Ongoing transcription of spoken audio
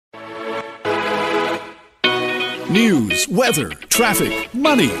News, weather, traffic,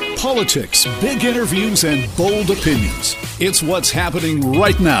 money, politics, big interviews, and bold opinions. It's what's happening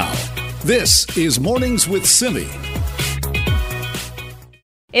right now. This is Mornings with Simi.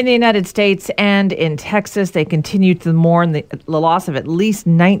 In the United States and in Texas, they continue to mourn the loss of at least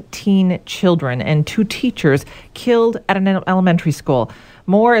 19 children and 2 teachers killed at an elementary school.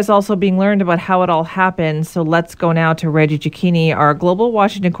 More is also being learned about how it all happened. So let's go now to Reggie Cecchini, our global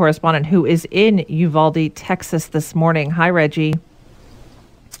Washington correspondent, who is in Uvalde, Texas this morning. Hi, Reggie.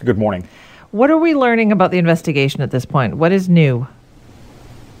 Good morning. What are we learning about the investigation at this point? What is new?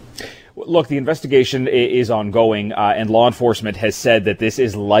 Look, the investigation is ongoing, and law enforcement has said that this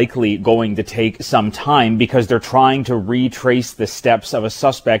is likely going to take some time because they're trying to retrace the steps of a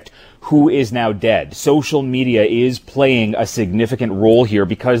suspect who is now dead. Social media is playing a significant role here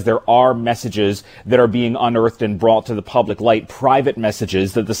because there are messages that are being unearthed and brought to the public light, private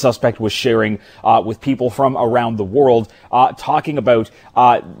messages that the suspect was sharing with people from around the world, talking about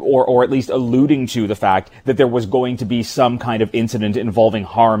or at least alluding to the fact that there was going to be some kind of incident involving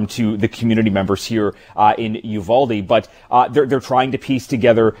harm to the community members here in Uvalde. But they're trying to piece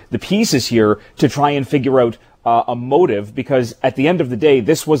together the pieces here to try and figure out a motive, because at the end of the day,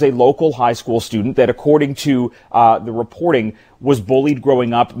 this was a local high school student that, according to the reporting, was bullied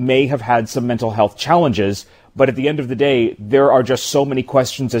growing up, may have had some mental health challenges. But at the end of the day, there are just so many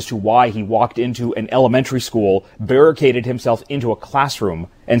questions as to why he walked into an elementary school, barricaded himself into a classroom,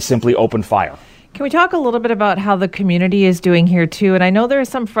 and simply opened fire. Can we talk a little bit about how the community is doing here, too? And I know there is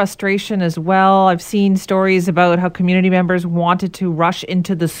some frustration as well. I've seen stories about how community members wanted to rush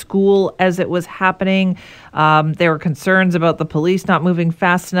into the school as it was happening. There were concerns about the police not moving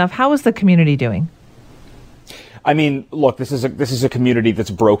fast enough. How is the community doing? I mean, look, this is a community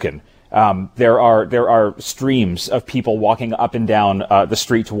that's broken. There are streams of people walking up and down the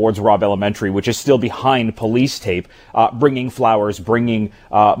street towards Robb Elementary, which is still behind police tape, bringing flowers, bringing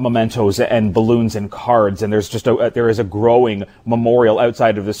mementos and balloons and cards. And there is a growing memorial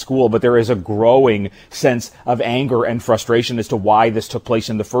outside of the school, but there is a growing sense of anger and frustration as to why this took place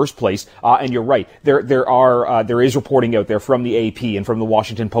in the first place. And you're right, there is reporting out there from the AP and from the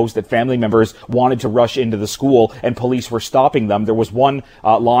Washington Post that family members wanted to rush into the school and police were stopping them. There was one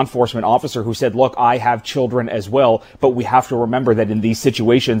law enforcement officer who said, look, I have children as well, but we have to remember that in these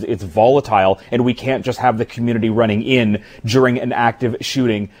situations, it's volatile and we can't just have the community running in during an active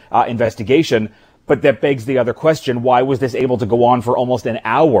shooting investigation. But that begs the other question, why was this able to go on for almost an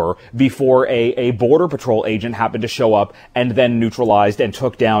hour before a Border Patrol agent happened to show up and then neutralized and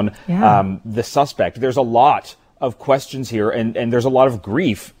took down the suspect? There's a lot of questions here and there's a lot of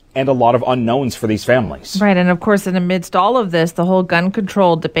grief and a lot of unknowns for these families. Right. And of course, in amidst all of this, the whole gun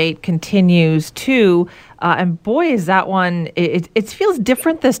control debate continues too. And boy, is that one, it feels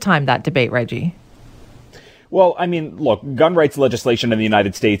different this time, that debate, Reggie. Well, I mean, look, gun rights legislation in the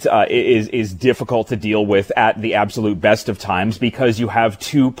United States is difficult to deal with at the absolute best of times because you have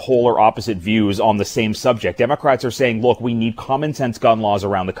two polar opposite views on the same subject. Democrats are saying, look, we need common sense gun laws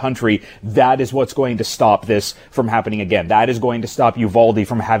around the country. That is what's going to stop this from happening again. That is going to stop Uvalde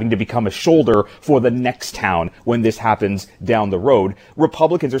from having to become a shoulder for the next town when this happens down the road.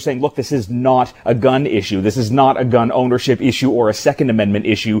 Republicans are saying, look, this is not a gun issue. This is not a gun ownership issue or a Second Amendment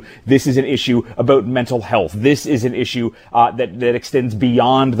issue. This is an issue about mental health. This is an issue that extends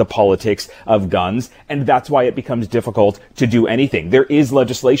beyond the politics of guns, and that's why it becomes difficult to do anything. There is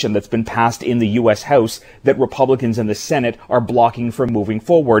legislation that's been passed in the U.S. House that Republicans in the Senate are blocking from moving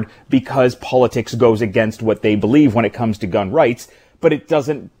forward because politics goes against what they believe when it comes to gun rights, but it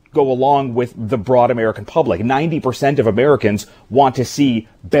doesn't go along with the broad American public. 90% of Americans want to see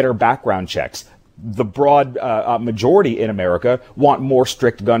better background checks. The broad majority in America want more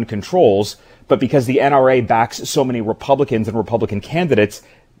strict gun controls, but because the NRA backs so many Republicans and Republican candidates,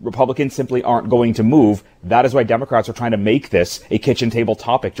 Republicans simply aren't going to move. That is why Democrats are trying to make this a kitchen table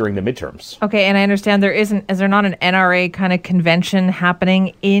topic during the midterms. Okay, and I understand is there not an NRA kind of convention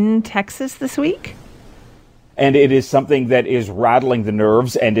happening in Texas this week? And it is something that is rattling the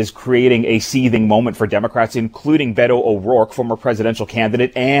nerves and is creating a seething moment for Democrats, including Beto O'Rourke, former presidential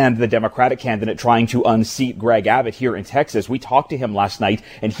candidate, and the Democratic candidate trying to unseat Greg Abbott here in Texas. We talked to him last night,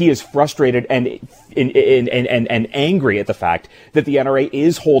 and he is frustrated and angry at the fact that the NRA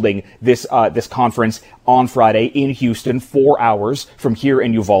is holding this conference on Friday in Houston, 4 hours from here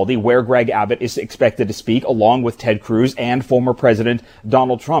in Uvalde, where Greg Abbott is expected to speak, along with Ted Cruz and former President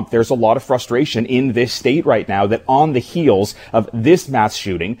Donald Trump. There's a lot of frustration in this state right now that on the heels of this mass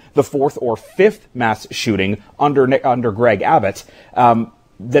shooting, the fourth or fifth mass shooting under Greg Abbott,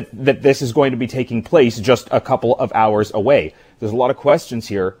 that this is going to be taking place just a couple of hours away. There's a lot of questions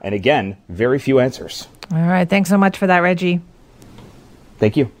here, and again, very few answers. All right. Thanks so much for that, Reggie.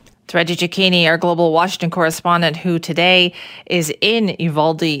 Thank you. It's Reggie Cicchini, our global Washington correspondent, who today is in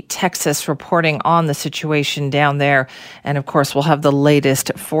Uvalde, Texas, reporting on the situation down there. And of course, we'll have the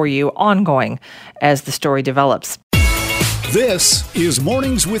latest for you ongoing as the story develops. This is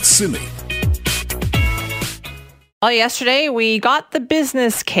Mornings with Simi. Well, yesterday we got the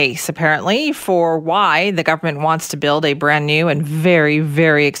business case, apparently, for why the government wants to build a brand new and very,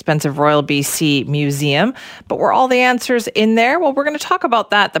 very expensive Royal BC Museum. But were all the answers in there? Well, we're going to talk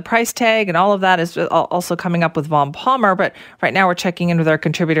about that. The price tag and all of that is also coming up with Vaughn Palmer. But right now we're checking in with our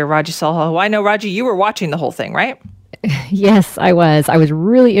contributor, Raji Salha, who I know, Raji, you were watching the whole thing, right? Yes, I was. I was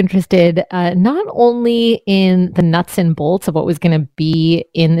really interested not only in the nuts and bolts of what was going to be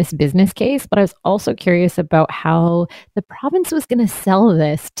in this business case, but I was also curious about how the province was going to sell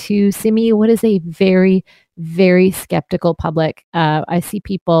this to, Simi, what is a very, very skeptical public. I see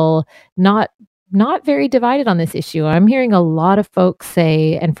people not very divided on this issue. I'm hearing a lot of folks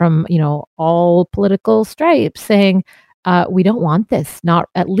say, and from, all political stripes, saying, we don't want this,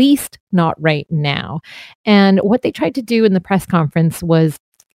 at least not right now. And what they tried to do in the press conference was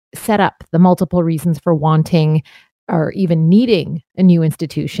set up the multiple reasons for wanting or even needing a new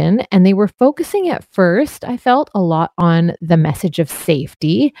institution. And they were focusing at first, I felt, a lot on the message of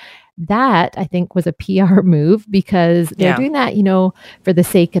safety. That, I think, was a PR move because they're doing that, for the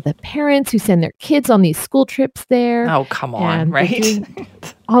sake of the parents who send their kids on these school trips there. Oh, come on, right?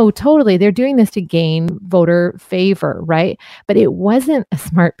 Oh, totally. They're doing this to gain voter favor, right? But it wasn't a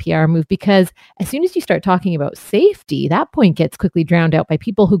smart PR move because as soon as you start talking about safety, that point gets quickly drowned out by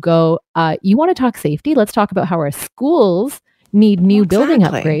people who go, you want to talk safety? Let's talk about how our schools need new building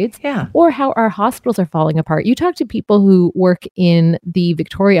upgrades, or how our hospitals are falling apart. You talk to people who work in the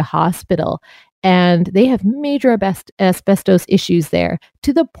Victoria Hospital, and they have major asbestos issues there,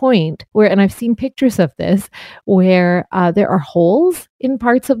 to the point where, and I've seen pictures of this, where there are holes in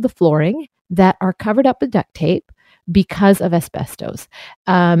parts of the flooring that are covered up with duct tape because of asbestos.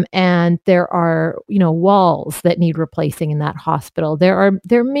 And there are, walls that need replacing in that hospital. There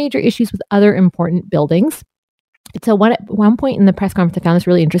are major issues with other important buildings. So at one point in the press conference, I found this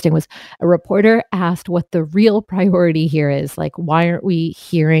really interesting, was a reporter asked what the real priority here is. Like, why aren't we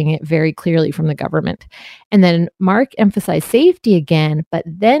hearing it very clearly from the government? And then Mark emphasized safety again, but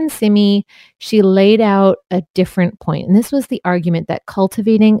then Simi, she laid out a different point. And this was the argument that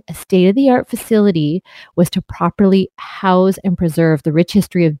cultivating a state-of-the-art facility was to properly house and preserve the rich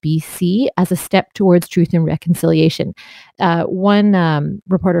history of BC as a step towards truth and reconciliation. One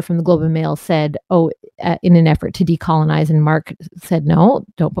reporter from the Globe and Mail said, in an effort to decolonize, and Mark said, no,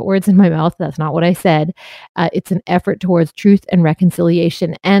 don't put words in my mouth. That's not what I said. It's an effort towards truth and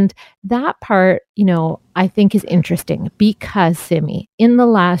reconciliation. And that part, I think is interesting because, Simi, in the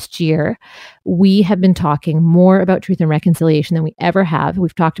last year, we have been talking more about truth and reconciliation than we ever have.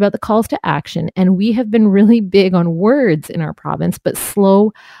 We've talked about the calls to action, and we have been really big on words in our province, but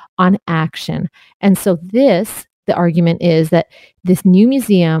slow on action. And so the argument is that this new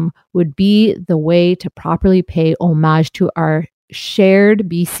museum would be the way to properly pay homage to our shared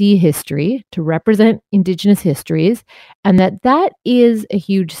BC history, to represent Indigenous histories, and that is a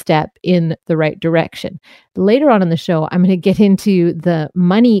huge step in the right direction. Later on in the show, I'm going to get into the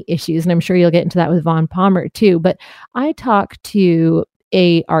money issues, and I'm sure you'll get into that with Vaughn Palmer too. But I talked to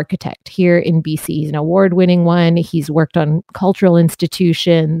a architect here in BC. He's an award-winning one. He's worked on cultural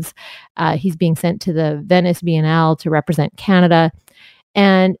institutions. He's being sent to the Venice Biennale to represent Canada.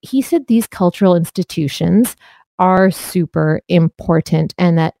 And he said these cultural institutions are super important,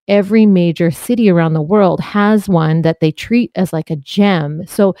 and that every major city around the world has one that they treat as like a gem.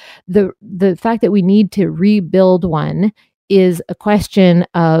 So the fact that we need to rebuild one is a question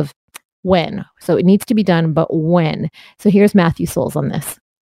of when. So it needs to be done, but when? So here's Matthew Souls on this.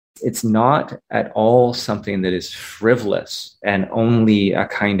 It's not at all something that is frivolous and only a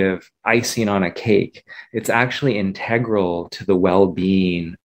kind of icing on a cake. It's actually integral to the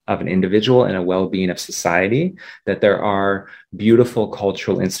well-being of an individual and a well-being of society, that there are beautiful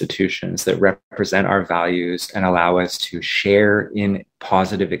cultural institutions that represent our values and allow us to share in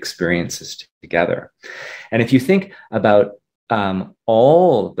positive experiences together. And if you think about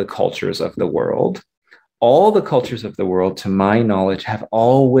all the cultures of the world, to my knowledge, have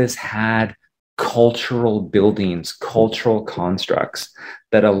always had cultural buildings, cultural constructs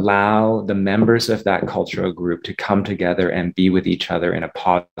that allow the members of that cultural group to come together and be with each other in a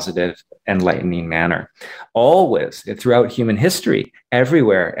positive, enlightening manner. Always, throughout human history,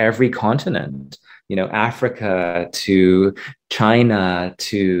 everywhere, every continent, Africa to China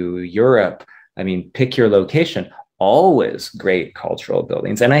to Europe, pick your location, always great cultural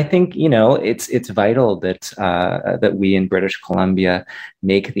buildings. And I think, it's vital that that we in British Columbia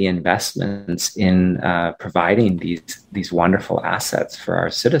make the investments in providing these wonderful assets for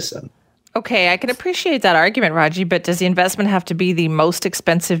our citizens. Okay, I can appreciate that argument, Raji, but does the investment have to be the most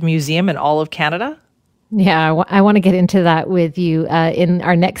expensive museum in all of Canada? Yeah, I want to get into that with you in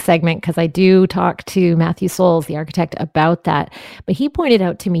our next segment, because I do talk to Matthew Soules, the architect, about that. But he pointed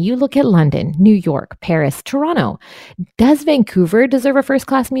out to me, you look at London, New York, Paris, Toronto. Does Vancouver deserve a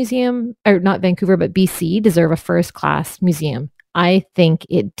first-class museum? Or not Vancouver, but BC deserve a first-class museum? I think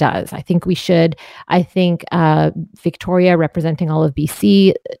it does. I think we should. I think Victoria, representing all of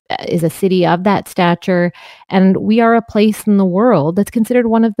BC, is a city of that stature. And we are a place in the world that's considered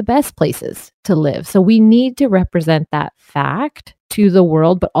one of the best places to live. So we need to represent that fact to the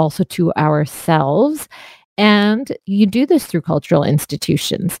world, but also to ourselves. And you do this through cultural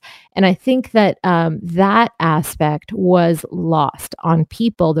institutions. And I think that that aspect was lost on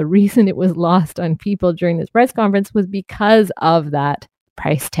people. The reason it was lost on people during this press conference was because of that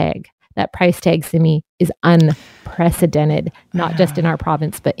price tag. That price tag, Simi, is unprecedented, not just in our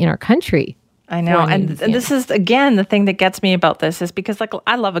province, but in our country. I know. And this is, again, the thing that gets me about this is because,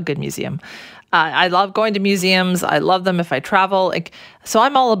 I love a good museum. I love going to museums. I love them if I travel. So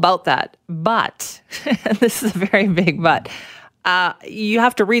I'm all about that. But, and this is a very big but, you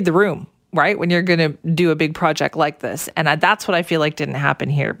have to read the room, right? When you're going to do a big project like this. And that's what I feel like didn't happen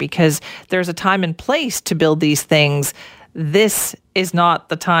here, because there's a time and place to build these things. This is not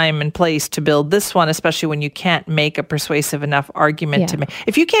the time and place to build this one, especially when you can't make a persuasive enough argument to make.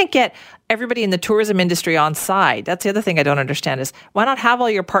 If you can't get everybody in the tourism industry on side, that's the other thing I don't understand is why not have all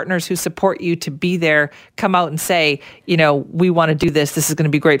your partners who support you to be there, come out and say, we want to do this. This is going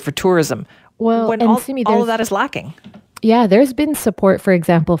to be great for tourism. Well, when and all of that is lacking. Yeah, there's been support, for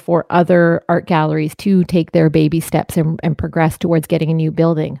example, for other art galleries to take their baby steps and progress towards getting a new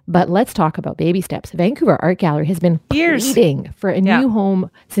building. But let's talk about baby steps. Vancouver Art Gallery has been pleading for a new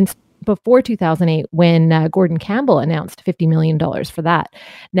home since before 2008, when Gordon Campbell announced $50 million for that.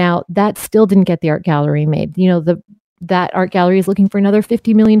 Now, that still didn't get the art gallery made. That art gallery is looking for another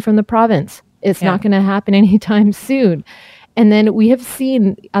 $50 million from the province. It's not going to happen anytime soon. And then we have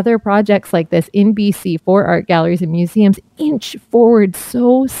seen other projects like this in BC for art galleries and museums inch forward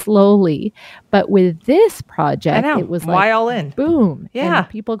so slowly. But with this project, it was like, why all in? Boom. Yeah. And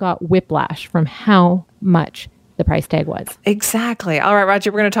people got whiplash from how much the price tag was. Exactly. All right, Roger,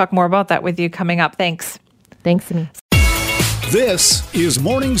 we're going to talk more about that with you coming up. Thanks. Thanks, Simi. This is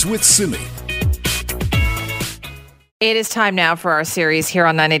Mornings with Simi. It is time now for our series here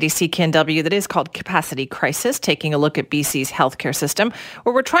on 980 CKNW that is called Capacity Crisis, taking a look at BC's healthcare system,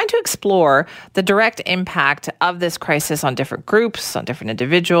 where we're trying to explore the direct impact of this crisis on different groups, on different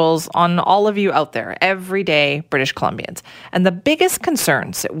individuals, on all of you out there, everyday British Columbians. And the biggest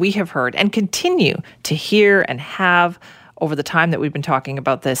concerns that we have heard and continue to hear and have over the time that we've been talking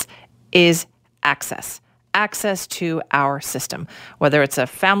about this is access to our system, whether it's a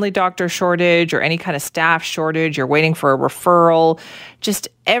family doctor shortage or any kind of staff shortage, you're waiting for a referral, just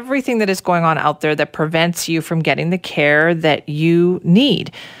everything that is going on out there that prevents you from getting the care that you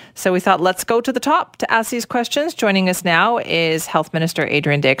need. So we thought, let's go to the top to ask these questions. Joining us now is Health Minister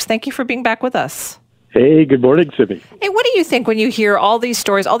Adrian Dix. Thank you for being back with us. Hey, good morning, Simi. Hey, what do you think when you hear all these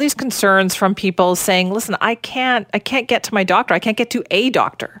stories, all these concerns from people saying, listen, I can't get to my doctor. I can't get to a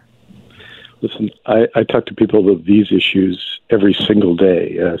doctor. Listen, I talk to people about these issues every single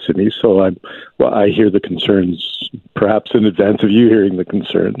day, Sydney. So I hear the concerns, perhaps in advance of you hearing the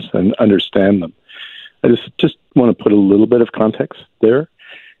concerns, and understand them. I just want to put a little bit of context there,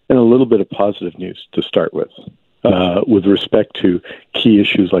 and a little bit of positive news to start with respect to key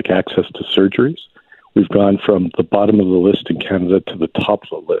issues like access to surgeries. We've gone from the bottom of the list in Canada to the top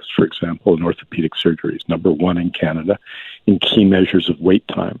of the list, for example, in orthopedic surgeries, number 1 in Canada, in key measures of wait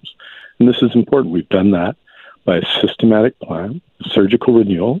times. And this is important. We've done that by a systematic plan, surgical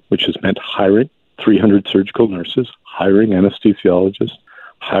renewal, which has meant hiring 300 surgical nurses, hiring anesthesiologists,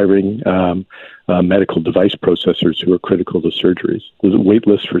 hiring medical device processors who are critical to surgeries. The wait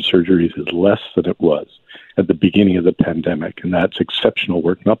list for surgeries is less than it was at the beginning of the pandemic, and that's exceptional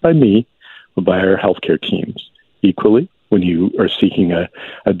work, not by me, but by our healthcare teams. Equally, when you are seeking a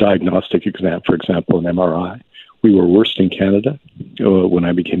diagnostic exam, for example, an MRI, we were worst in Canada. When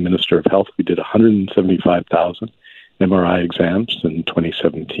I became Minister of Health, we did 175,000 MRI exams in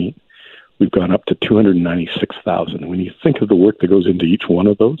 2017. We've gone up to 296,000. When you think of the work that goes into each one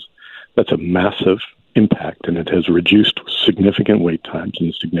of those, that's a massive impact, and it has reduced significant wait times in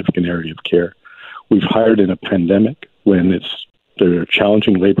a significant area of care. We've hired in a pandemic when it's There are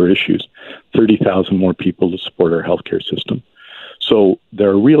challenging labor issues, 30,000 more people to support our healthcare system. So there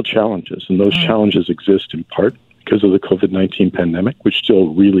are real challenges, and those challenges exist in part because of the COVID-19 pandemic, which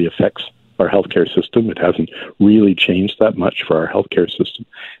still really affects our healthcare system. It hasn't really changed that much for our healthcare system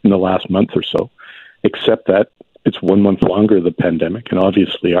in the last month or so, except that it's 1 month longer, the pandemic, and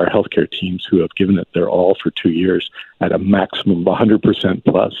obviously our healthcare teams who have given it their all for 2 years at a maximum of 100%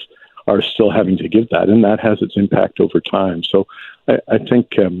 plus are still having to give that, and that has its impact over time. So I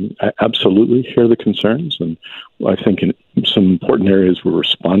think I absolutely hear the concerns, and I think in some important areas we're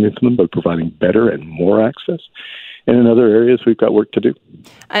responding to them by providing better and more access. And in other areas, we've got work to do.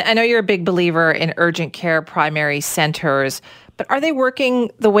 I know you're a big believer in urgent care primary centers, but are they working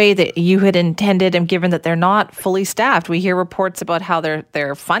the way that you had intended, and given that they're not fully staffed? We hear reports about how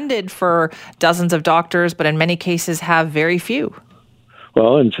they're funded for dozens of doctors, but in many cases have very few.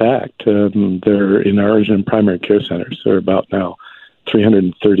 Well, in fact, they're in our urgent primary care centers. There are about now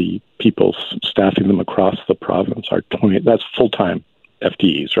 330 people staffing them across the province. That's full-time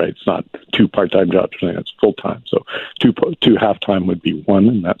FTEs, right? It's not 2 part-time jobs. It's full-time. So two half-time would be 1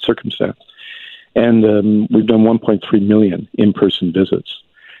 in that circumstance. And we've done 1.3 million in-person visits.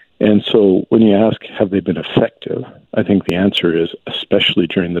 And so when you ask, have they been effective? I think the answer is, especially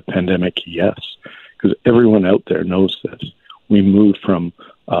during the pandemic, yes, because everyone out there knows this. We moved from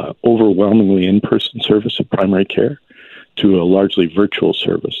overwhelmingly in-person service of primary care to a largely virtual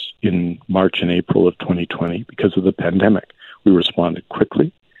service in March and April of 2020 because of the pandemic. We responded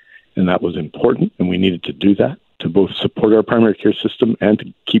quickly, and that was important, and we needed to do that to both support our primary care system and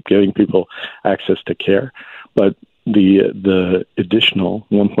to keep getting people access to care. But the additional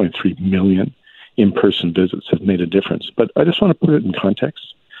 1.3 million in-person visits have made a difference. But I just want to put it in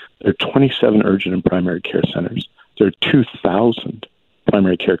context. There are 27 urgent and primary care centers. There are 2,000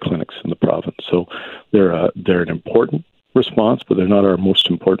 primary care clinics in the province. So they're an important response, but they're not our most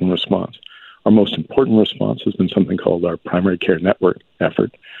important response. Our most important response has been something called our primary care network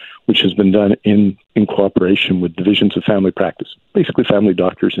effort, which has been done in cooperation with divisions of family practice, basically family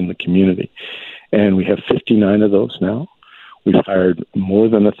doctors in the community. And we have 59 of those now. We've hired more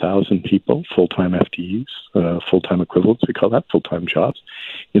than 1,000 people, full-time FTEs, full-time equivalents, we call that, full-time jobs,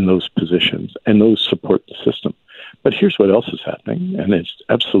 in those positions, and those support the system. But here's what else is happening, and it's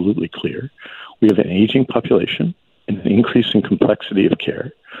absolutely clear. We have an aging population and an increase in complexity of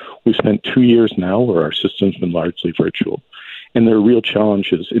care. We've spent 2 years now where our system's been largely virtual, and there are real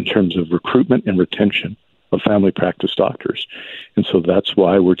challenges in terms of recruitment and retention of family practice doctors. And so that's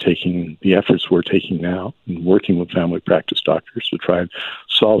why we're taking the efforts we're taking now and working with family practice doctors to try and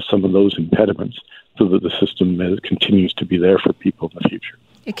solve some of those impediments so that the system continues to be there for people in the future.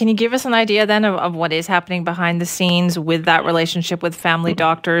 Can you give us an idea then of what is happening behind the scenes with that relationship with family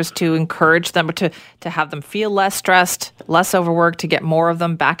doctors to encourage them, to have them feel less stressed, less overworked, to get more of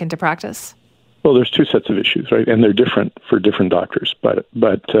them back into practice? Well, there's 2 sets of issues, right? And they're different for different doctors. But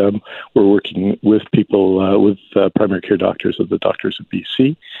we're working with people, with primary care doctors of the Doctors of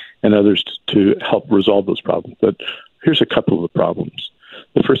BC and others to help resolve those problems. But here's a couple of the problems.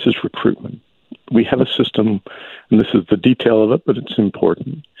 The first is recruitment. We have a system, and this is the detail of it, but it's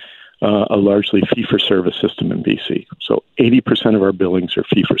important, a largely fee-for-service system in BC. So 80% of our billings are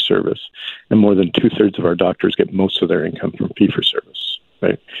fee-for-service, and more than 2/3 of our doctors get most of their income from fee-for-service,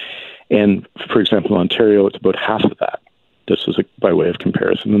 right? And, for example, in Ontario, it's about half of that. This is by way of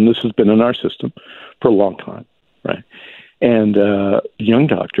comparison, and this has been in our system for a long time, right? And young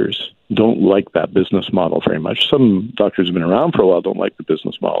doctors don't like that business model very much. Some doctors have been around for a while, don't like the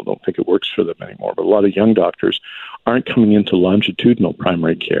business model, don't think it works for them anymore. But a lot of young doctors aren't coming into longitudinal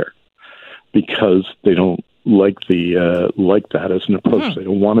primary care because they don't like that as an approach. Mm-hmm. They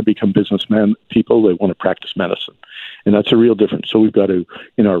don't want to become businessmen people. They want to practice medicine. And that's a real difference. So we've got to,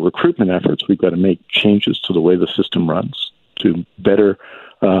 in our recruitment efforts, we've got to make changes to the way the system runs to better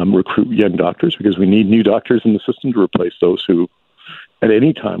recruit young doctors, because we need new doctors in the system to replace those who at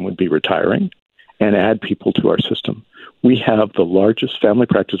any time would be retiring, and add people to our system. We have the largest family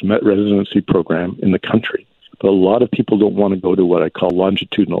practice residency program in the country, but a lot of people don't want to go to what I call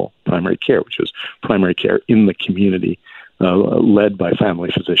longitudinal primary care, which is primary care in the community, led by family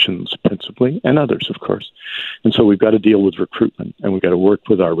physicians principally, and others, of course. And so we've got to deal with recruitment, and we've got to work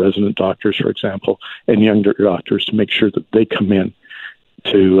with our resident doctors, for example, and younger doctors to make sure that they come in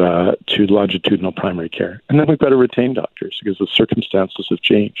to longitudinal primary care. And then we've got to retain doctors because the circumstances have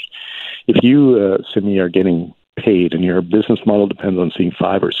changed. If you, Simi, are getting paid and your business model depends on seeing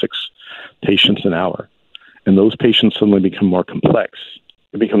 5 or 6 patients an hour, and those patients suddenly become more complex,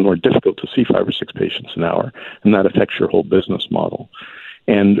 it becomes more difficult to see 5 or 6 patients an hour, and that affects your whole business model.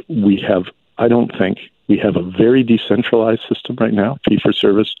 And we have I don't think we have a very decentralized system right now.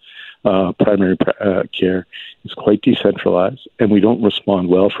 Fee-for-service primary care is quite decentralized, and we don't respond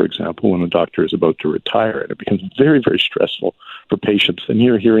well, for example, when a doctor is about to retire. And it becomes very, very stressful for patients. And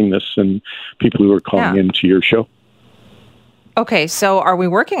you're hearing this and people who are calling into your show. Okay, so are we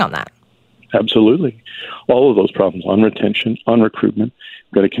working on that? Absolutely. All of those problems on retention, on recruitment.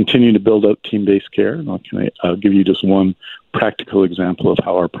 We've got to continue to build out team-based care. And I'll give you just one practical example of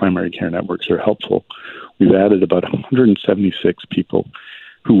how our primary care networks are helpful. We've added about 176 people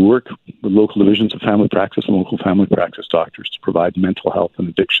who work with local divisions of family practice and local family practice doctors to provide mental health and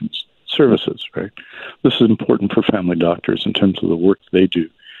addictions services, right? This is important for family doctors in terms of the work they do,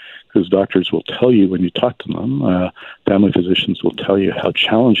 because doctors will tell you when you talk to them, family physicians will tell you how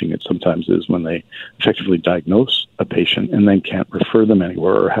challenging it sometimes is when they effectively diagnose a patient and then can't refer them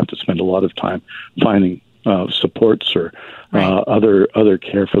anywhere or have to spend a lot of time finding supports or other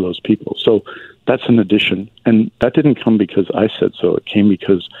care for those people. So that's an addition. And that didn't come because I said so. It came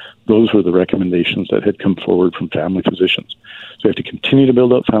because those were the recommendations that had come forward from family physicians. So we have to continue to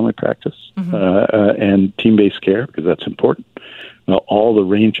build out family practice and team-based care, because that's important. All the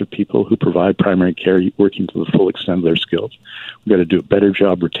range of people who provide primary care working to the full extent of their skills. We've got to do a better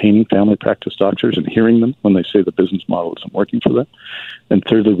job retaining family practice doctors and hearing them when they say the business model isn't working for them. And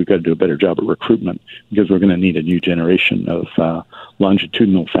thirdly, we've got to do a better job at recruitment, because we're going to need a new generation of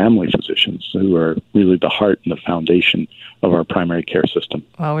longitudinal family physicians who are really the heart and the foundation of our primary care system.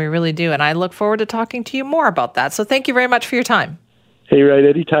 Well, we really do. And I look forward to talking to you more about that. So thank you very much for your time. Hey, right,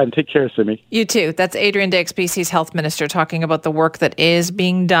 anytime. Take care, Simi. You too. That's Adrian Dix, BC's health minister, talking about the work that is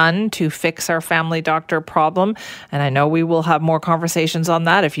being done to fix our family doctor problem. And I know we will have more conversations on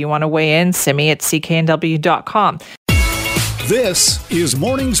that. If you want to weigh in, Simi at cknw.com. This is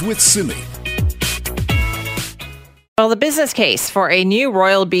Mornings with Simi. Well, the business case for a new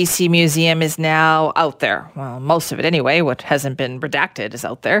Royal BC Museum is now out there. Well, most of it anyway. What hasn't been redacted is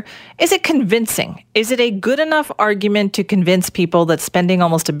out there. Is it convincing? Is it a good enough argument to convince people that spending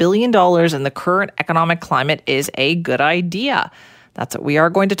almost $1 billion in the current economic climate is a good idea? That's what we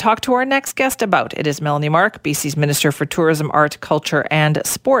are going to talk to our next guest about. It is Melanie Mark, BC's Minister for Tourism, Art, Culture and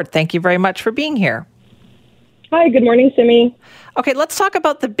Sport. Thank you very much for being here. Hi, good morning, Simi. Okay, let's talk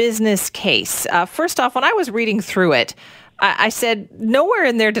about the business case. First off, when I was reading through it, I said nowhere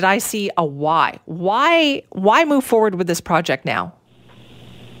in there did I see a why. Why move forward with this project now?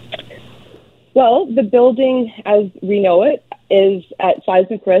 Well, the building, as we know it, is at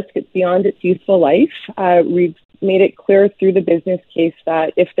seismic risk. It's beyond its useful life. We've made it clear through the business case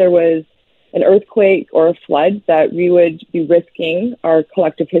that if there was an earthquake or a flood, that we would be risking our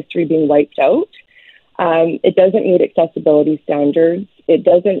collective history being wiped out. It doesn't meet accessibility standards. It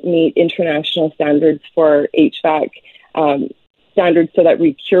doesn't meet international standards for HVAC standards so that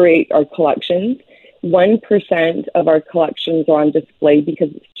we curate our collections. 1% of our collections are on display because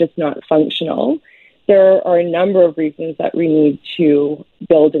it's just not functional. There are a number of reasons that we need to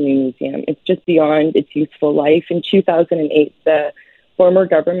build a new museum. It's just beyond its useful life. In 2008, the former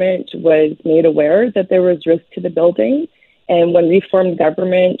government was made aware that there was risk to the building. And when we formed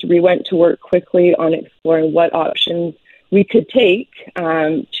government, we went to work quickly on exploring what options we could take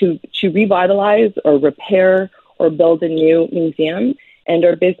to revitalize or repair or build a new museum. And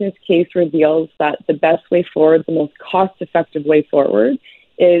our business case reveals that the best way forward, the most cost-effective way forward,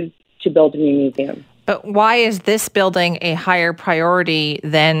 is to build a new museum. But why is this building a higher priority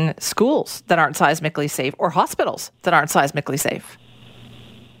than schools that aren't seismically safe or hospitals that aren't seismically safe?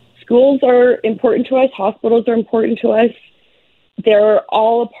 Schools are important to us. Hospitals are important to us. They're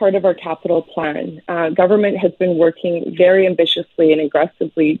all a part of our capital plan. Government has been working very ambitiously and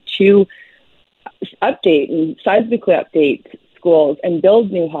aggressively to update and seismically update schools and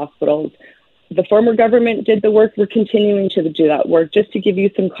build new hospitals. The former government did the work. We're continuing to do that work. Just to give you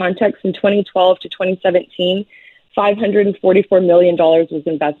some context, in 2012 to 2017, $544 million was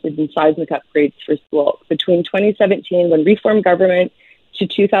invested in seismic upgrades for schools. Between 2017, when we formed government, to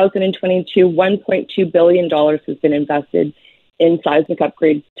 2022, $1.2 billion has been invested in seismic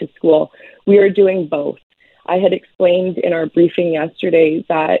upgrades to school. We are doing both. I had explained in our briefing yesterday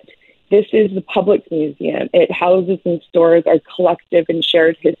that this is the public museum. It houses and stores our collective and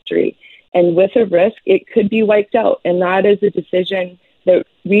shared history. And with a risk, it could be wiped out. And that is a decision that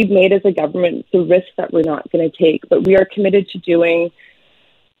we've made as a government, the risk that we're not going to take. But we are committed to doing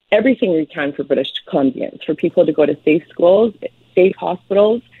everything we can for British Columbians, for people to go to safe schools, safe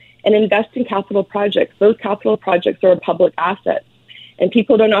hospitals, and invest in capital projects. Those capital projects are public assets, and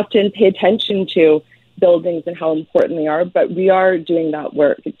people don't often pay attention to buildings and how important they are, but we are doing that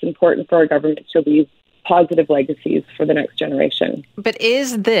work. It's important for our government to leave positive legacies for the next generation. But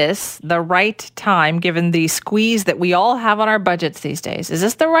is this the right time, given the squeeze that we all have on our budgets these days? Is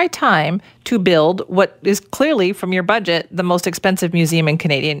this the right time to build what is clearly, from your budget, the most expensive museum in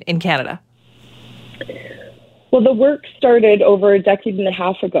Canada? Well, the work started over a decade and a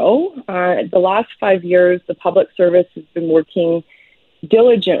half ago. The last 5 years, the public service has been working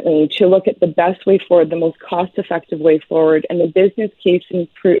diligently to look at the best way forward, the most cost-effective way forward, and the business case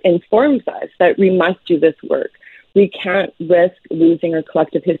informs us that we must do this work. We can't risk losing our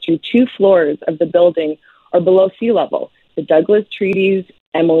collective history. 2 floors of the building are below sea level. The Douglas Treaties,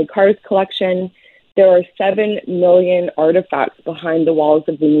 Emily Carr's collection. There are 7 million artifacts behind the walls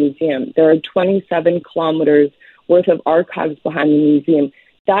of the museum. There are 27 kilometers worth of archives behind the museum.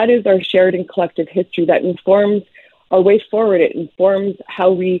 That is our shared and collective history that informs our way forward. It informs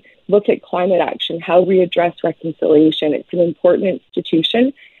how we look at climate action, how we address reconciliation. It's an important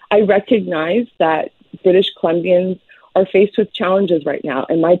institution. I recognize that British Columbians are faced with challenges right now,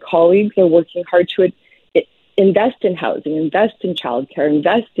 and my colleagues are working hard to invest in housing, invest in childcare,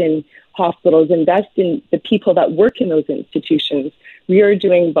 invest in hospitals, invest in the people that work in those institutions. We are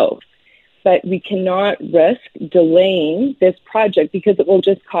doing both. But we cannot risk delaying this project because it will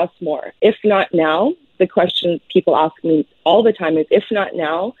just cost more. If not now, the question people ask me all the time is, if not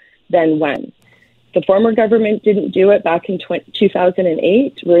now, then when? The former government didn't do it back in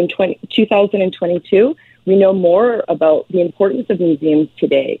 2008. We're in 2022. We know more about the importance of museums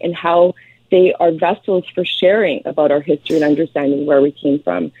today and how they are vessels for sharing about our history and understanding where we came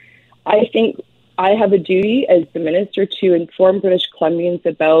from. I think I have a duty as the minister to inform British Columbians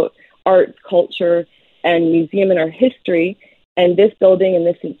about art, culture, and museum and our history. And this building and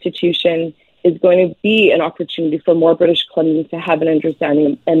this institution is going to be an opportunity for more British Columbians to have an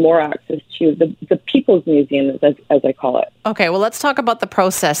understanding and more access to the People's Museum, as I call it. Okay, well, let's talk about the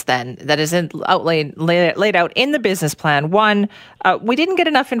process then that is laid out in the business plan. One, we didn't get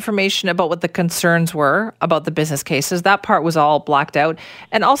enough information about what the concerns were about the business cases. That part was all blacked out.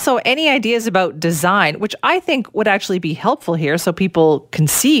 And also any ideas about design, which I think would actually be helpful here so people can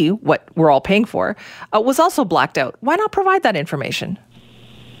see what we're all paying for, was also blacked out. Why not provide that information?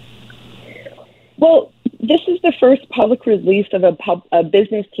 Well, this is the first public release of a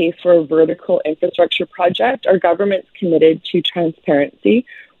business case for a vertical infrastructure project. Our government's committed to transparency.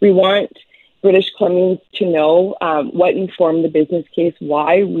 We want British Columbians to know what informed the business case,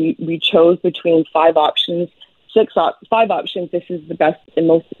 why we chose between 5 options, 5 options. This is the best and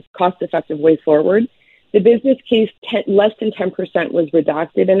most cost-effective way forward. The business case, less than 10% was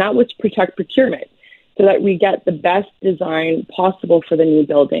redacted, and that was to protect procurement, so that we get the best design possible for the new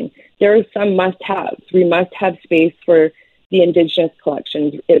building. There are some must-haves. We must have space for the Indigenous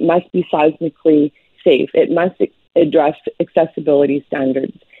collections. It must be seismically safe. It must address accessibility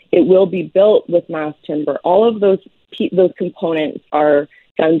standards. It will be built with mass timber. All of those components are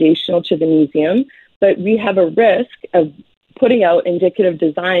foundational to the museum, but we have a risk of putting out indicative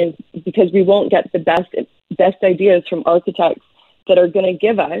designs because we won't get the best ideas from architects that are going to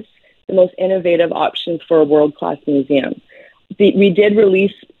give us the most innovative options for a world-class museum. We did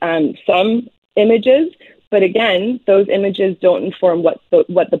release some images, but again, those images don't inform what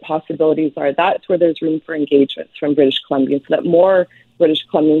the possibilities are. That's where there's room for engagement from British Columbians, so that more British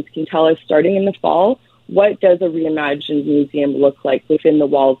Columbians can tell us, starting in the fall, what does a reimagined museum look like within the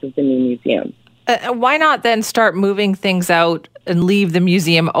walls of the new museum? Why not then start moving things out and leave the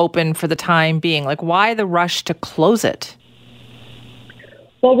museum open for the time being? Like, why the rush to close it?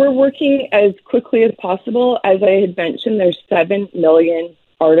 Well, we're working as quickly as possible. As I had mentioned, there's 7 million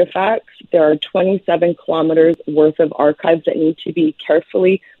artifacts. There are 27 kilometers worth of archives that need to be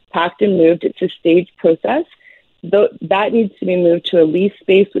carefully packed and moved. It's a staged process. That needs to be moved to a lease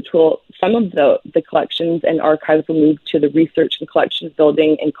space, which will, some of the collections and archives will move to the Research and Collections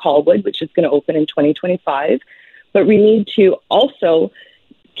building in Colwood, which is going to open in 2025. But we need to also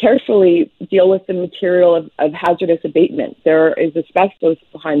carefully deal with the material of hazardous abatement. There is asbestos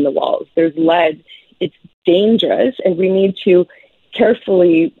behind the walls. There's lead. It's dangerous, and we need to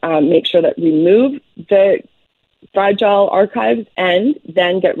carefully make sure that we move the fragile archives and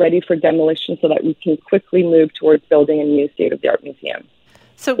then get ready for demolition so that we can quickly move towards building a new state-of-the-art museum.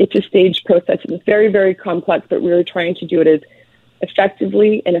 So it's a staged process. It's very, very complex, but we're trying to do it as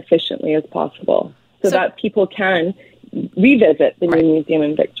effectively and efficiently as possible so that people can revisit the new museum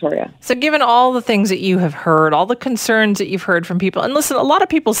in Victoria. So given all the things that you have heard, all the concerns that you've heard from people, and listen, a lot of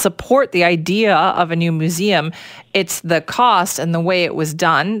people support the idea of a new museum. It's the cost and the way it was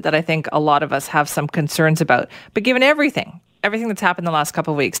done that I think a lot of us have some concerns about. But given everything that's happened the last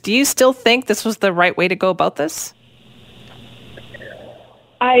couple of weeks, do you still think this was the right way to go about this?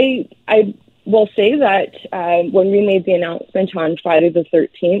 I will say that when we made the announcement on Friday the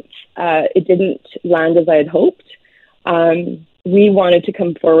 13th, it didn't land as I had hoped. We wanted to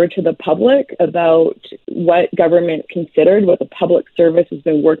come forward to the public about what government considered, what the public service has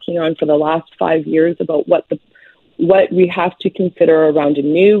been working on for the last 5 years, about what we have to consider around a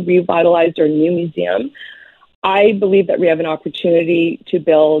new, revitalized or new museum. I believe that we have an opportunity to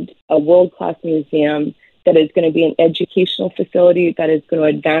build a world-class museum that is going to be an educational facility, that is going to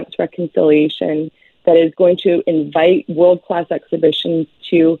advance reconciliation, that is going to invite world-class exhibitions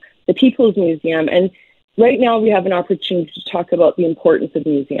to the People's Museum. And right now we have an opportunity to talk about the importance of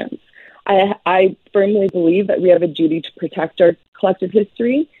museums. I firmly believe that we have a duty to protect our collective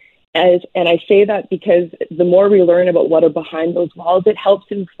history. And I say that because the more we learn about what are behind those walls, it helps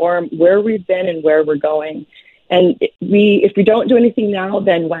inform where we've been and where we're going. And if we don't do anything now,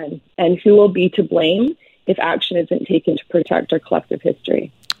 then when? And who will be to blame if action isn't taken to protect our collective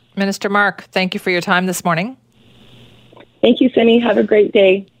history? Minister Mark, thank you for your time this morning. Thank you, Simi. Have a great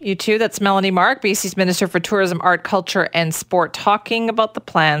day. You too. That's Melanie Mark, BC's Minister for Tourism, Art, Culture and Sport, talking about the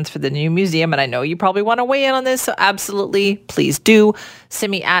plans for the new museum. And I know you probably want to weigh in on this, so absolutely, please do.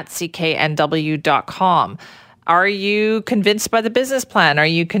 Simi at cknw.com. Are you convinced by the business plan? Are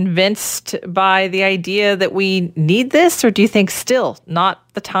you convinced by the idea that we need this? Or do you think still not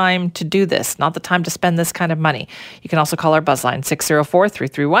the time to do this, not the time to spend this kind of money? You can also call our buzzline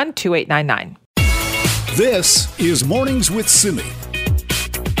 604-331-2899. This is Mornings with Simi.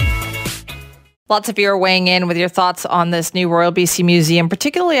 Lots of you are weighing in with your thoughts on this new Royal BC Museum,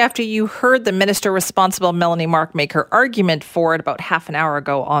 particularly after you heard the minister responsible, Melanie Mark, make her argument for it about half an hour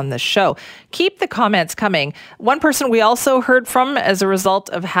ago on the show. Keep the comments coming. One person we also heard from as a result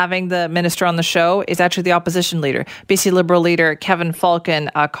of having the minister on the show is actually the opposition leader. BC Liberal leader Kevin Falcon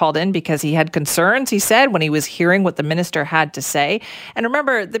called in because he had concerns, he said, when he was hearing what the minister had to say. And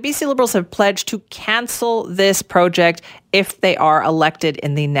remember, the BC Liberals have pledged to cancel this project if they are elected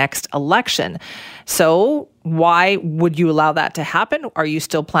in the next election. So why would you allow that to happen? Are you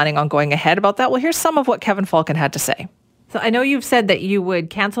still planning on going ahead about that? Well, here's some of what Kevin Falcon had to say. So I know you've said that you would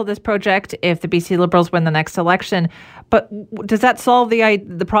cancel this project if the BC Liberals win the next election, but does that solve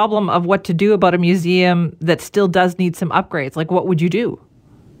the problem of what to do about a museum that still does need some upgrades? Like, what would you do?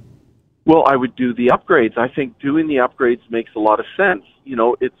 Well, I would do the upgrades. I think doing the upgrades makes a lot of sense. You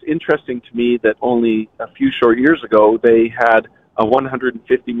know, it's interesting to me that only a few short years ago, they had a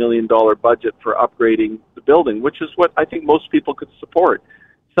 $150 million budget for upgrading the building, which is what I think most people could support.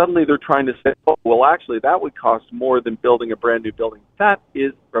 Suddenly they're trying to say, oh, well, actually, that would cost more than building a brand new building. That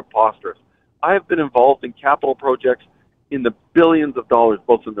is preposterous. I have been involved in capital projects in the billions of dollars,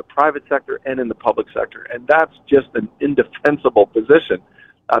 both in the private sector and in the public sector, and that's just an indefensible position.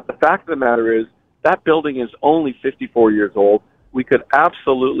 The fact of the matter is that building is only 54 years old. We could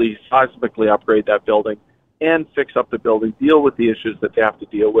absolutely seismically upgrade that building and fix up the building, deal with the issues that they have to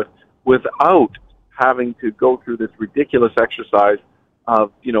deal with without having to go through this ridiculous exercise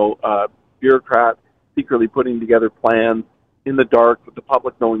of, bureaucrats secretly putting together plans in the dark with the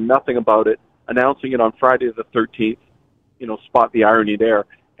public knowing nothing about it, announcing it on Friday the 13th, spot the irony there,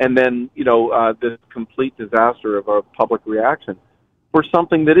 and then, this complete disaster of a public reaction for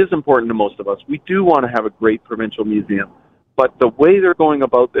something that is important to most of us. We do want to have a great provincial museum, but the way they're going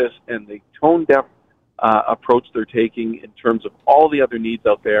about this and the tone-deaf approach they're taking in terms of all the other needs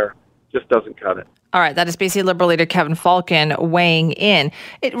out there just doesn't cut it. All right, that is BC Liberal leader Kevin Falcon weighing in.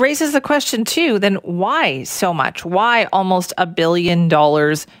 It raises the question, too, then why so much? Why almost $1 billion?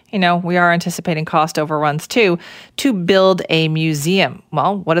 We are anticipating cost overruns, too, to build a museum.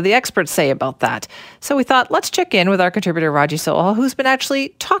 Well, what do the experts say about that? So we thought, let's check in with our contributor, Raji Sohal, who's been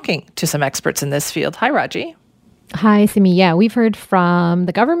actually talking to some experts in this field. Hi, Raji. Hi, Simi. Yeah, we've heard from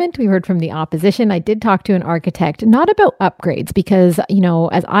the government. We've heard from the opposition. I did talk to an architect, not about upgrades, because,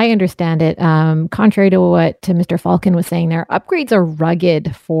 as I understand it, contrary to what Mr. Falcon was saying there, upgrades are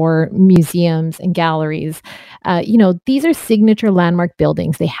rugged for museums and galleries. These are signature landmark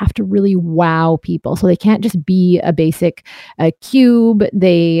buildings. They have to really wow people. So they can't just be a basic cube.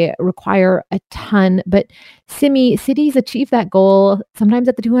 They require a ton. But Simi, cities achieve that goal sometimes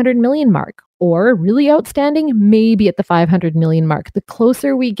at the 200 million mark. Or really outstanding, maybe at the 500 million mark. The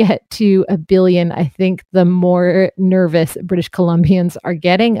closer we get to $1 billion, I think the more nervous British Columbians are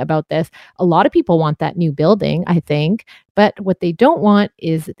getting about this. A lot of people want that new building, I think. But what they don't want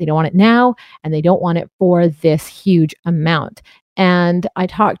is they don't want it now, and they don't want it for this huge amount. And I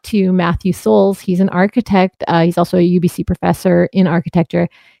talked to Matthew Souls. He's an architect. He's also a UBC professor in architecture.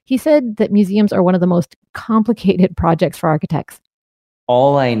 He said that museums are one of the most complicated projects for architects.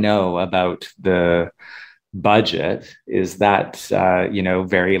 All I know about the budget is that,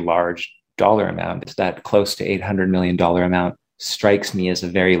 very large dollar amount, that close to $800 million amount strikes me as a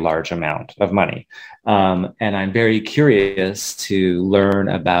very large amount of money. And I'm very curious to learn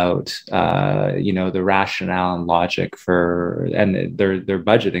about, the rationale and logic and their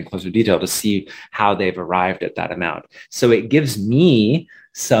budget in closer detail to see how they've arrived at that amount. So it gives me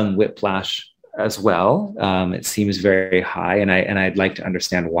some whiplash as well. It seems very high, and I'd like to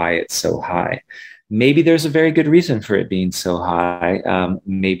understand why it's so high. Maybe there's a very good reason for it being so high.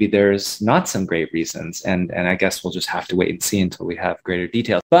 Maybe there's not some great reasons, and I guess we'll just have to wait and see until we have greater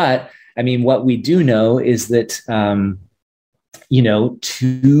details. But I mean, what we do know is that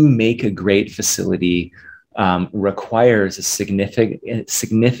to make a great facility requires a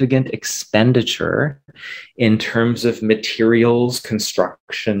significant expenditure in terms of materials,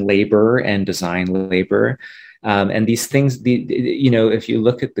 construction labor, and design labor. And these things, if you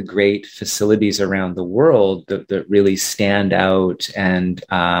look at the great facilities around the world that really stand out and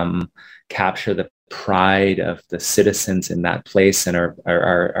capture the pride of the citizens in that place and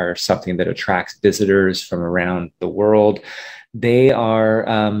are something that attracts visitors from around the world, they are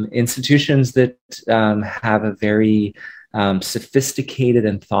institutions that have a very sophisticated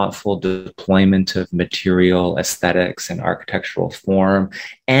and thoughtful deployment of material, aesthetics, and architectural form,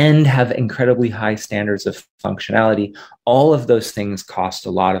 and have incredibly high standards of functionality. All of those things cost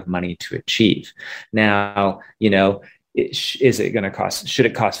a lot of money to achieve. Now, is it going to cost? Should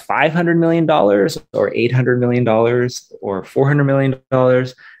it cost $500 million or $800 million or $400 million?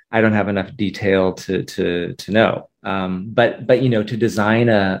 I don't have enough detail to know. But to design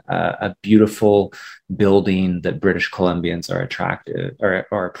a beautiful building that British Columbians are attracted or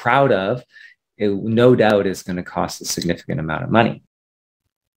are proud of, it no doubt is going to cost a significant amount of money.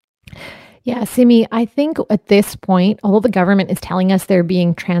 Yeah, Simi, I think at this point, although the government is telling us they're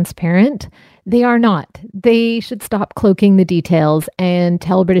being transparent, they are not. They should stop cloaking the details and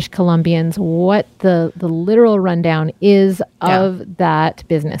tell British Columbians what the literal rundown is of that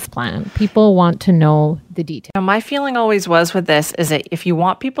business plan. People want to know the details. Now, my feeling always was with this is that if you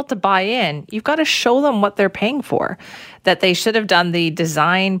want people to buy in, you've got to show them what they're paying for, that they should have done the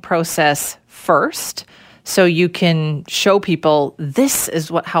design process first, so you can show people this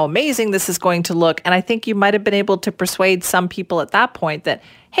is how amazing this is going to look. And I think you might have been able to persuade some people at that point that,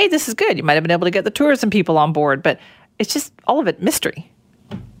 hey, this is good. You might have been able to get the tourism people on board, but it's just all of it mystery.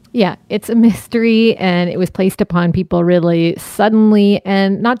 Yeah, it's a mystery, and it was placed upon people really suddenly,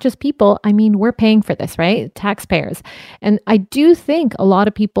 and not just people. I mean, we're paying for this, right? Taxpayers. And I do think a lot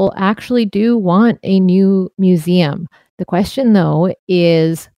of people actually do want a new museum. The question, though,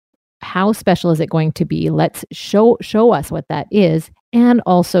 is how special is it going to be? Let's show us what that is. And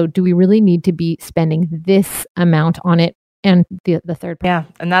also, do we really need to be spending this amount on it? And the third part. Yeah,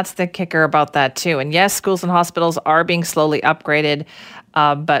 and that's the kicker about that too. And yes, schools and hospitals are being slowly upgraded,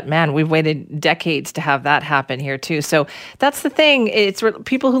 but man, we've waited decades to have that happen here too. So that's the thing. It's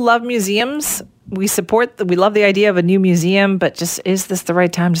people who love museums. We love the idea of a new museum, but just is this the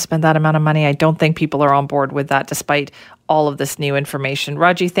right time to spend that amount of money? I don't think people are on board with that, despite all of this new information.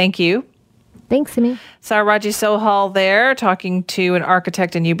 Raji, thank you. Thanks, Simi. So Raji Sohal there talking to an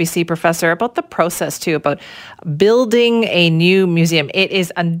architect and UBC professor about the process too, about building a new museum. It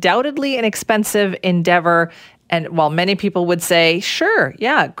is undoubtedly an expensive endeavor. And while many people would say, sure,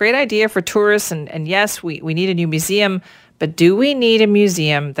 yeah, great idea for tourists. And yes, we need a new museum. But do we need a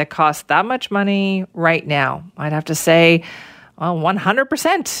museum that costs that much money right now? I'd have to say, well,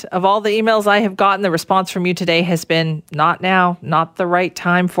 100% of all the emails I have gotten, the response from you today has been not now, not the right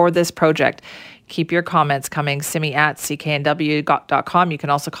time for this project. Keep your comments coming, simi@cknw.com. You can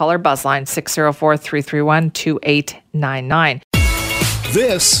also call our buzzline 604-331-2899.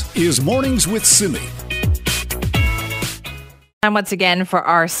 This is Mornings with Simi. Time once again for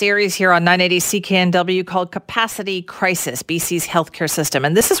our series here on 980 CKNW called Capacity Crisis, BC's healthcare system.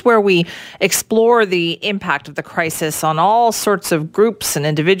 And this is where we explore the impact of the crisis on all sorts of groups and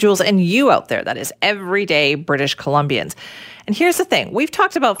individuals and you out there, that is everyday British Columbians. And here's the thing. We've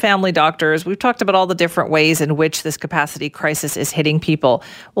talked about family doctors. We've talked about all the different ways in which this capacity crisis is hitting people.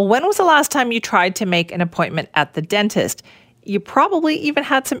 Well, when was the last time you tried to make an appointment at the dentist? You probably even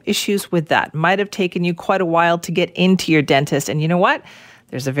had some issues with that. Might have taken you quite a while to get into your dentist. And you know what?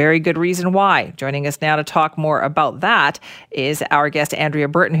 There's a very good reason why. Joining us now to talk more about that is our guest, Andrea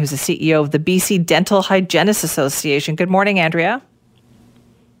Burton, who's the CEO of the BC Dental Hygienists Association. Good morning, Andrea.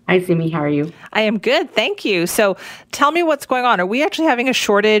 Hi, Simi. How are you? I am good. Thank you. So tell me what's going on. Are we actually having a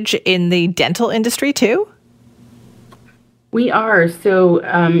shortage in the dental industry too? We are. So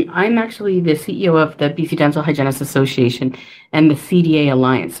I'm actually the CEO of the BC Dental Hygienists Association and the CDA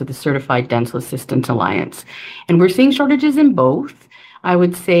Alliance, so the Certified Dental Assistant Alliance. And we're seeing shortages in both. I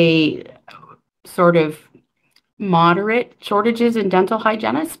would say sort of moderate shortages in dental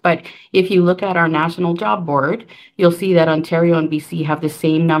hygienists. But if you look at our national job board, you'll see that Ontario and BC have the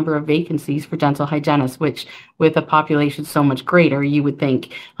same number of vacancies for dental hygienists, which with a population so much greater, you would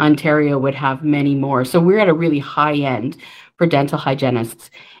think Ontario would have many more. So we're at a really high end for dental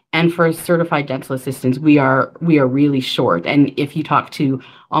hygienists. And for certified dental assistants, we are really short. And if you talk to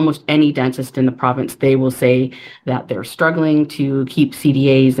almost any dentist in the province, they will say that they're struggling to keep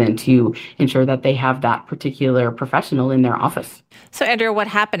CDAs and to ensure that they have that particular professional in their office. So, Andrea, what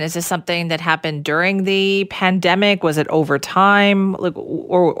happened? Is this something that happened during the pandemic? Was it over time?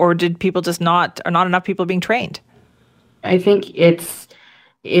 Or did people just not enough people being trained? I think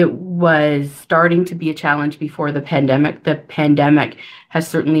it was starting to be a challenge before the pandemic. The pandemic has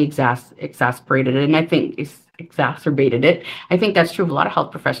certainly exacerbated it, and I think it's exacerbated it. I think that's true of a lot of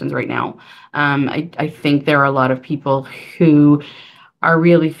health professions right now. I think there are a lot of people who are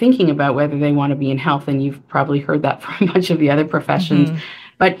really thinking about whether they want to be in health, and you've probably heard that from a bunch of the other professions. Mm-hmm.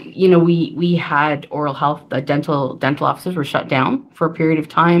 But, we had oral health, dental offices were shut down for a period of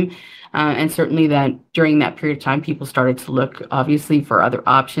time. And certainly that during that period of time, people started to look obviously for other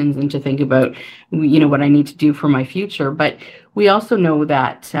options and to think about, what I need to do for my future. But we also know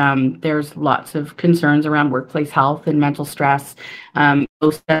that there's lots of concerns around workplace health and mental stress.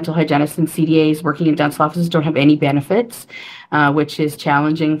 Most dental hygienists and CDAs working in dental offices don't have any benefits, which is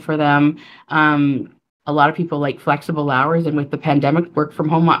challenging for them. A lot of people like flexible hours, and with the pandemic, work from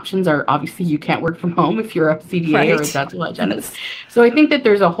home options are obviously you can't work from home if you're a CDA right. or a dental hygienist. So I think that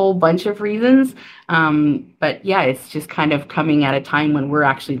there's a whole bunch of reasons. But yeah, it's just kind of coming at a time when we're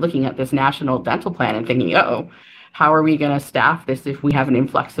actually looking at this national dental plan and thinking, how are we going to staff this if we have an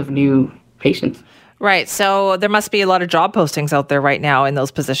influx of new patients? Right. So there must be a lot of job postings out there right now in those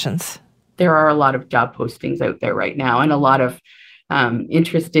positions. There are a lot of job postings out there right now, and a lot of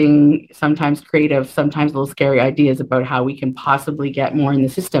interesting, sometimes creative, sometimes a little scary ideas about how we can possibly get more in the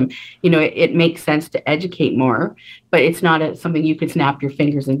system. It makes sense to educate more, but it's not something you can snap your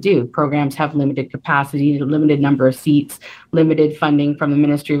fingers and do. Programs have limited capacity, limited number of seats, limited funding from the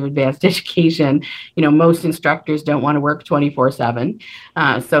Ministry of Advanced Education. Most instructors don't want to work 24/7.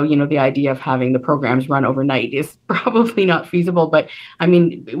 So, the idea of having the programs run overnight is probably not feasible. But I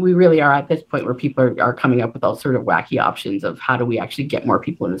mean, we really are at this point where people are coming up with all sort of wacky options of how do we actually get more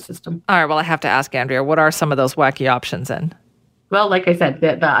people in the system. All right. Well, I have to ask, Andrea, what are some of those wacky options then? Well, like I said,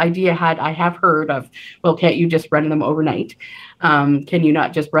 the idea I have heard of, well, can't you just run them overnight? Can you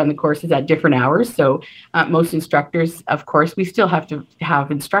not just run the courses at different hours? So most instructors, of course, we still have to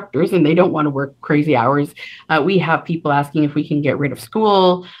have instructors and they don't want to work crazy hours. We have people asking if we can get rid of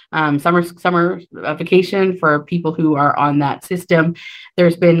school, summer vacation for people who are on that system.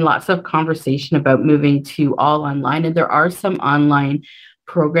 There's been lots of conversation about moving to all online, and there are some online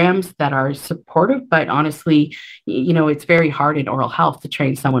programs that are supportive, but honestly, it's very hard in oral health to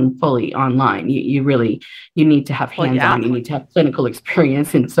train someone fully online. You need to have hands-on, you need to have clinical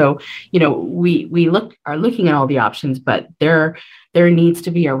experience. And so, we are looking at all the options, but there needs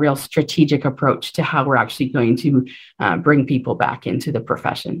to be a real strategic approach to how we're actually going to bring people back into the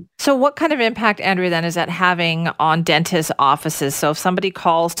profession. So what kind of impact, Andrea, then is that having on dentist offices? So if somebody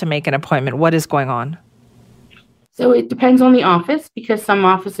calls to make an appointment, what is going on? So it depends on the office, because some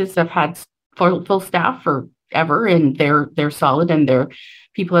offices have had full staff forever and they're solid and their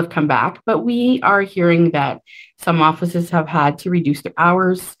people have come back. But we are hearing that some offices have had to reduce their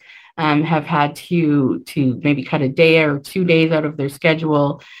hours, have had to maybe cut a day or 2 days out of their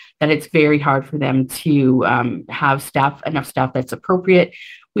schedule, that it's very hard for them to have enough staff that's appropriate.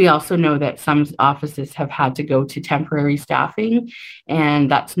 We also know that some offices have had to go to temporary staffing,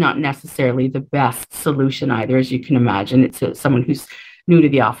 and that's not necessarily the best solution either, as you can imagine. It's someone who's new to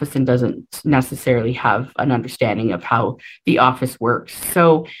the office and doesn't necessarily have an understanding of how the office works.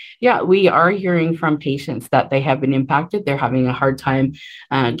 So, yeah, we are hearing from patients that they have been impacted. They're having a hard time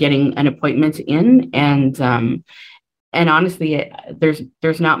getting an appointment in, and honestly,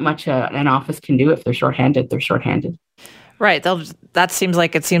 there's not much an office can do. If they're shorthanded, they're shorthanded. Right. It seems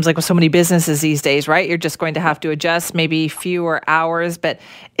like with so many businesses these days, right? You're just going to have to adjust maybe fewer hours. But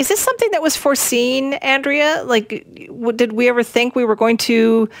is this something that was foreseen, Andrea? Like, did we ever think we were going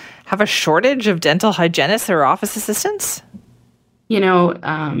to have a shortage of dental hygienists or office assistants?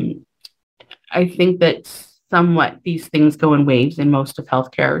 I think that somewhat these things go in waves in most of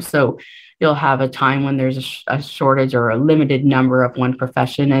healthcare. So you'll have a time when there's a shortage or a limited number of one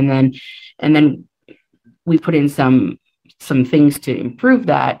profession, and then we put in some things to improve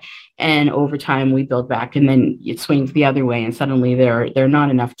that. and over time we build back, and then it swings the other way, and suddenly there are not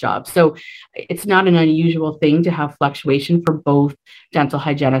enough jobs. So it's not an unusual thing to have fluctuation for both dental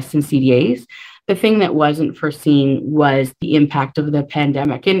hygienists and CDAs. The thing that wasn't foreseen was the impact of the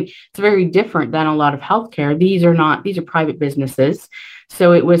pandemic. And it's very different than a lot of healthcare. These are private businesses.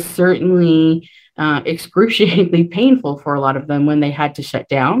 So it was certainly excruciatingly painful for a lot of them when they had to shut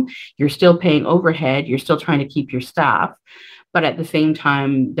down. You're still paying overhead. You're still trying to keep your staff. But at the same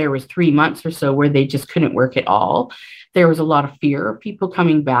time, there was 3 months or so where they just couldn't work at all. There was a lot of fear of people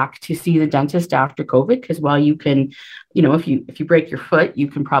coming back to see the dentist after COVID, because while you can, if you break your foot, you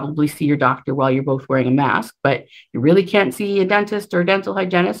can probably see your doctor while you're both wearing a mask, but you really can't see a dentist or a dental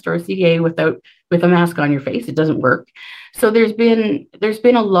hygienist or a CDA with a mask on your face. It doesn't work. So there's been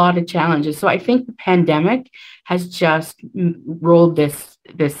a lot of challenges. So I think the pandemic has just rolled this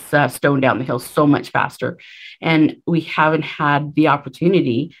stone down the hill so much faster. And we haven't had the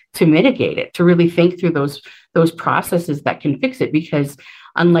opportunity to mitigate it, to really think through those processes that can fix it. Because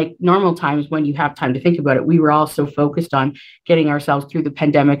unlike normal times when you have time to think about it, we were all so focused on getting ourselves through the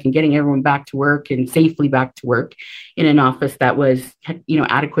pandemic and getting everyone back to work and safely back to work in an office that was,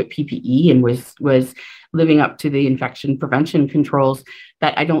 adequate PPE and was living up to the infection prevention controls,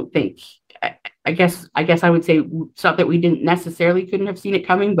 that I don't think, I guess I would say it's not that we couldn't have seen it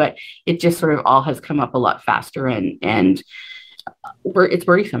coming, but it just sort of all has come up a lot faster, and it's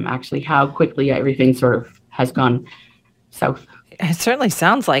worrisome actually how quickly everything sort of has gone south. It certainly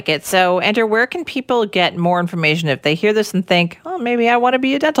sounds like it. So, Andrew, where can people get more information if they hear this and think, oh, maybe I want to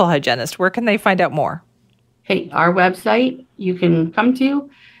be a dental hygienist? Where can they find out more? Hey, our website you can come to,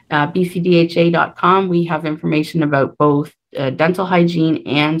 bcdha.com. We have information about both dental hygiene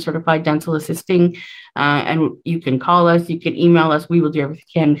and certified dental assisting. And you can call us, you can email us. We will do everything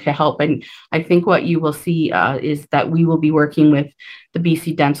we can to help. And I think what you will see is that we will be working with the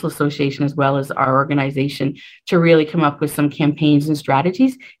BC Dental Association as well as our organization to really come up with some campaigns and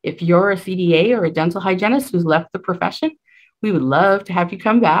strategies. If you're a CDA or a dental hygienist who's left the profession, we would love to have you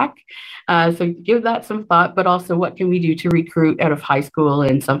come back. So give that some thought, but also what can we do to recruit out of high school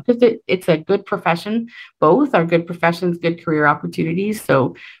and some, because it's a good profession. Both are good professions, good career opportunities.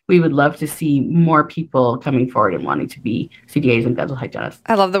 So we would love to see more people coming forward and wanting to be CDAs and dental hygienists.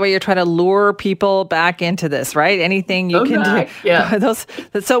 I love the way you're trying to lure people back into this, right? Anything you can do. Yeah.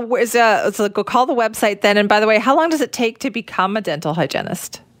 So go call the website then. And by the way, how long does it take to become a dental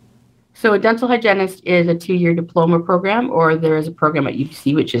hygienist? So a dental hygienist is a 2-year diploma program, or there is a program at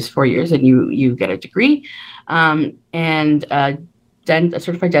UBC, which is 4 years, and you get a degree. And a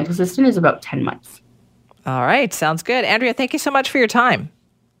certified dental assistant is about 10 months. All right. Sounds good. Andrea, thank you so much for your time.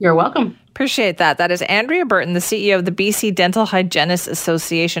 You're welcome. Appreciate that. That is Andrea Burton, the CEO of the BC Dental Hygienists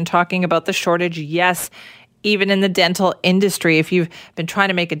Association, talking about the shortage. Yes, even in the dental industry, if you've been trying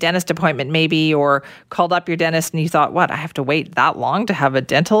to make a dentist appointment maybe, or called up your dentist and you thought, I have to wait that long to have a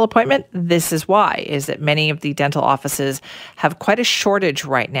dental appointment? This is why, is that many of the dental offices have quite a shortage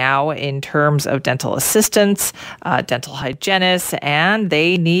right now in terms of dental assistants, dental hygienists, and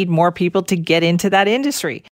they need more people to get into that industry.